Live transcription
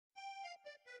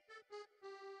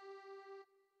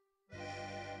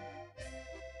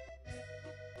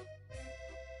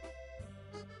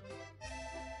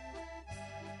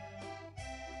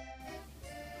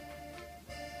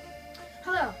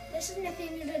Hello, this is Chef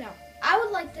Denault. I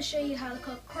would like to show you how to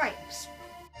cook crepes.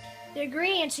 The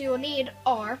ingredients you will need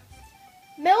are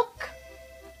milk,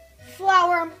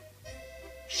 flour,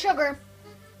 sugar,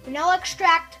 vanilla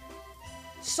extract,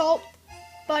 salt,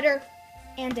 butter,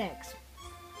 and eggs.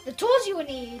 The tools you will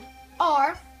need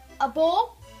are a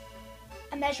bowl,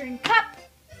 a measuring cup,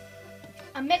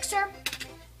 a mixer,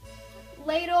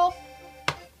 ladle,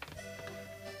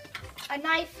 a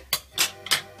knife,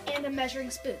 and a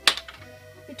measuring spoon.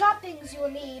 The toppings you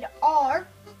will need are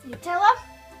Nutella,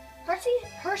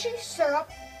 Hershey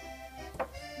syrup,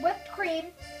 whipped cream,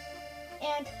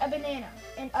 and a banana,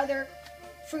 and other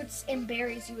fruits and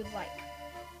berries you would like.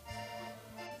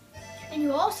 And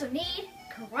you also need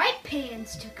crepe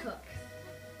pans to cook.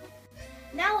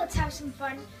 Now let's have some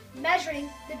fun measuring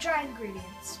the dry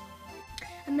ingredients.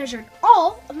 I measured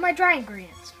all of my dry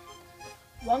ingredients.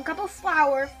 1 cup of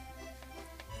flour,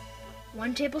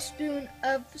 1 tablespoon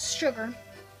of sugar,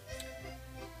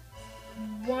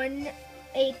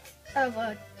 1/8 of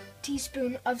a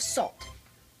teaspoon of salt.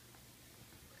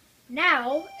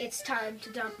 Now it's time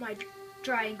to dump my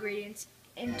dry ingredients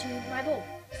into my bowl.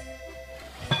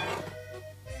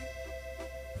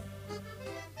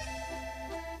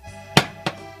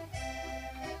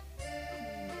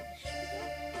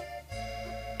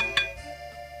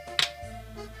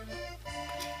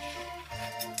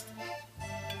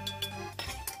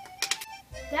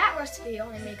 That recipe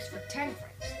only makes for 10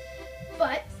 frames,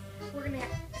 but we're gonna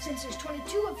since there's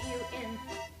 22 of you in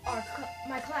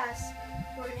my class,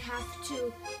 we're gonna have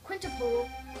to quintuple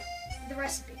the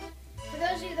recipe. For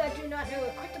those of you that do not know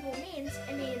what quintuple means,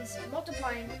 it means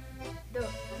multiplying the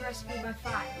recipe by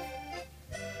 5.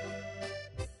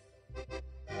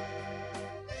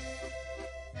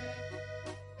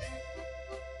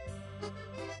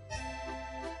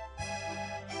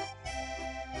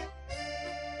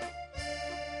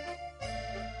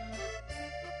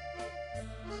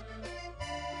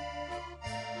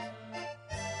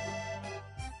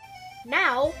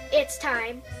 Now it's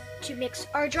time to mix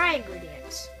our dry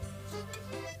ingredients.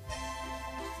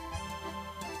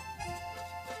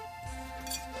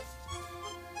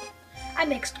 I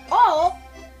mixed all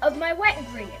of my wet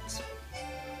ingredients.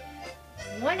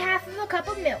 1/2 of a cup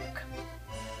of milk,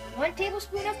 1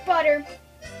 tablespoon of butter,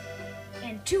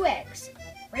 and 2 eggs.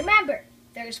 Remember,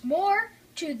 there's more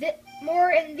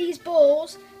in these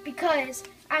bowls because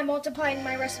I'm multiplying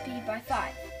my recipe by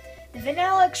 5. The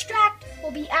vanilla extract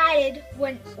will be added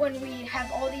when we have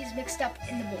all these mixed up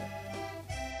in the bowl.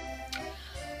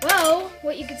 Well,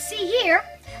 what you can see here,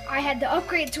 I had to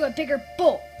upgrade to a bigger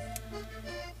bowl.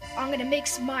 I'm going to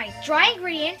mix my dry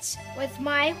ingredients with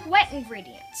my wet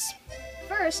ingredients.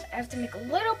 First, I have to make a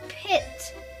little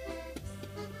pit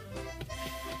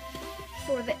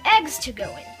for the eggs to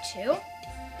go into.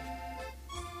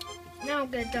 Now I'm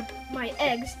going to dump my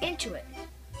eggs into it.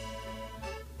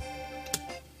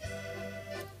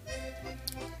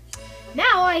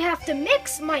 Now I have to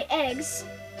mix my eggs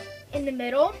in the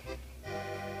middle.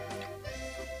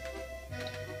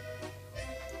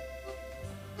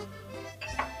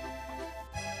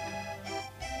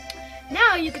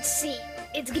 Now you can see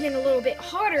it's getting a little bit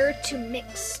harder to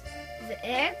mix the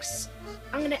eggs.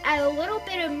 I'm going to add a little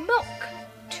bit of milk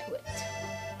to it.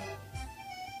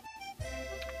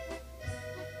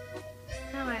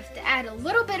 Now I have to add a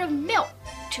little bit of milk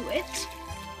to it.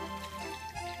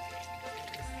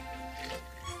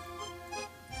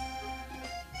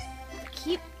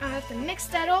 I have to mix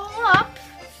that all up.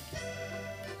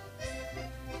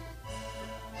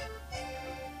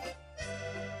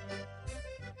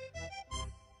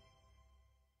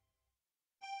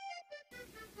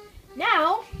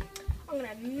 Now, I'm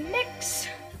gonna mix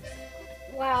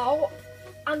while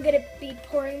I'm gonna be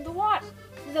pouring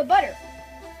the butter.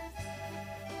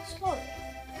 Slowly.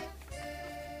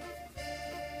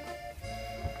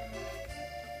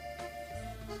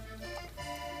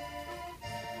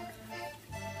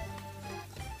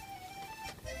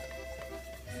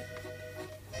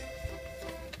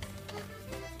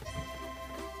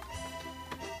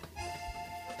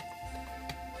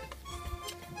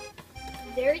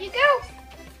 There you go.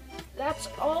 That's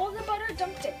all the butter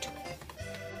dumped into it.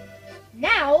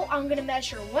 Now I'm going to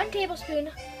measure 1 tablespoon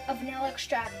of vanilla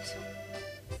extract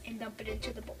and dump it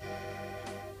into the bowl.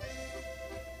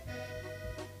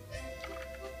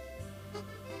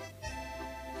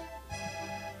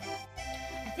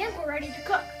 I think we're ready to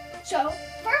cook. So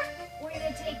first we're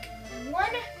going to take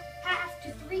 1/2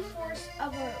 to 3/4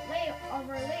 of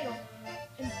our ladle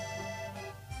and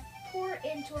pour it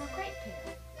into our crepe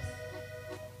pan.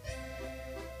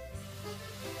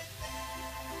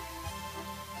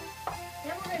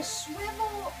 Then we're going to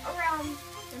swivel around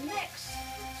the mix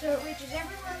so it reaches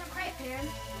everywhere in the crepe pan.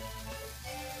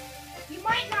 You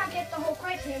might not get the whole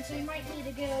crepe pan, so you might need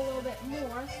to get a little bit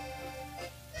more.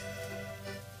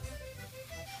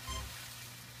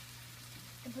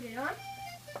 And put it on.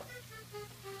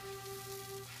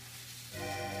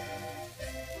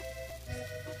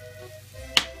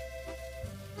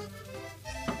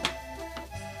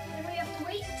 Then we have to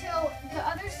wait until the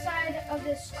other side of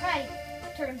this crepe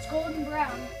turns golden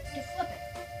brown to flip it.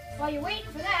 While you're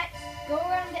waiting for that, go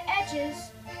around the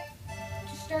edges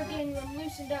to start getting them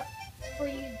loosened up for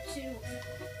you to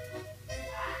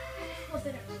flip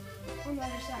it on the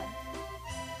other side.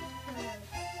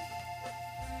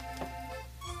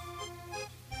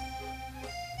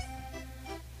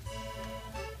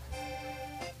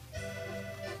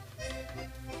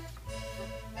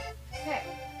 Okay,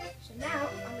 so now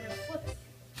I'm going to flip it.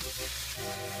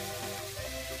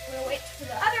 I'm going to wait for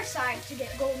the other side to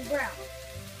get golden brown.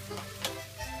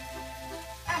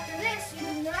 After this, you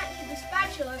do not need the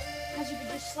spatula because you can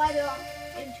just slide it off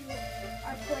into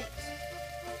our plates.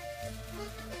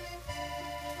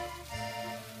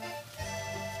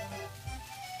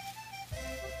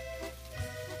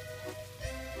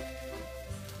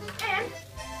 And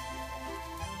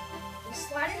we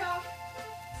slide it off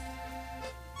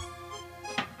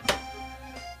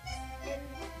in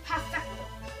perfecto.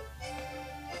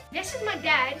 This is my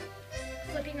dad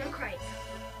flipping a crepe.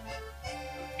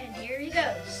 And here he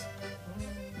goes.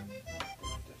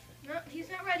 No, he's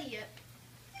not ready yet.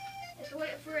 Just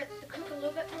wait for it to cook a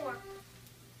little bit more.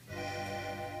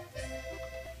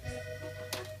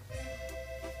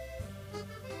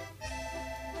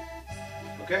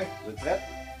 Okay, is it prêt?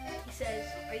 He says,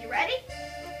 "Are you ready?"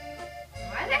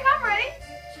 Well, I think I'm ready,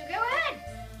 so go ahead.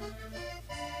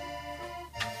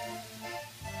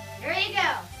 There you go.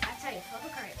 That's how you flip a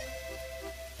crepe.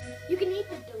 You can eat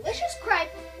the delicious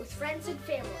crepe with friends and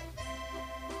family.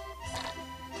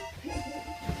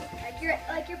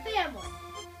 like your family.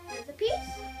 There's a piece.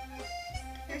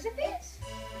 There's a piece.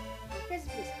 There's a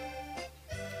piece.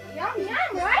 Yum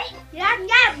yum, right? Yum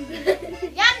yum.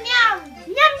 Yum yum.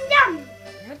 Yum yum.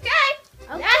 Okay.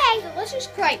 That's delicious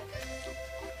crepe.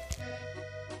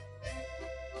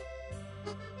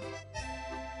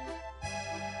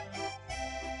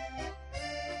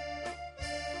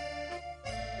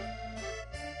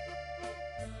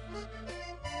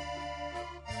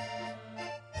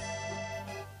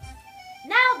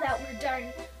 Now that we're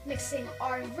done mixing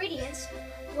our ingredients,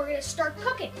 we're going to start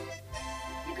cooking.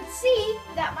 You can see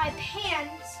that my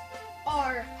pans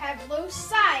have low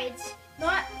sides,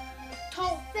 not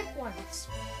tall, thick ones.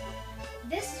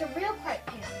 This is a real crepe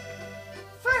pan.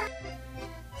 First,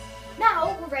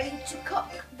 now we're ready to cook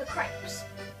the crepes.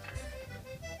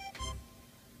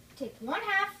 Take 1/2.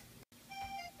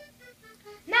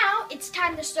 Now it's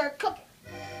time to start cooking.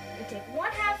 We take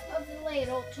 1/2 of the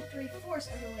ladle to 3/4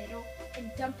 of the ladle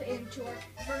and dump it into our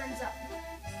burns up.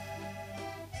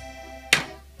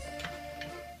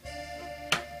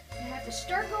 You have to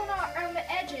start going around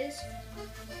the edges.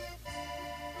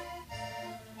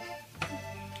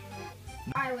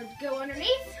 I would go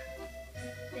underneath,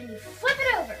 then you flip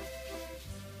it over.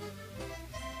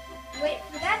 Wait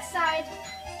for that side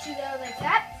to go like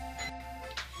that.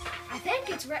 I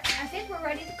think we're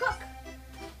ready to cook.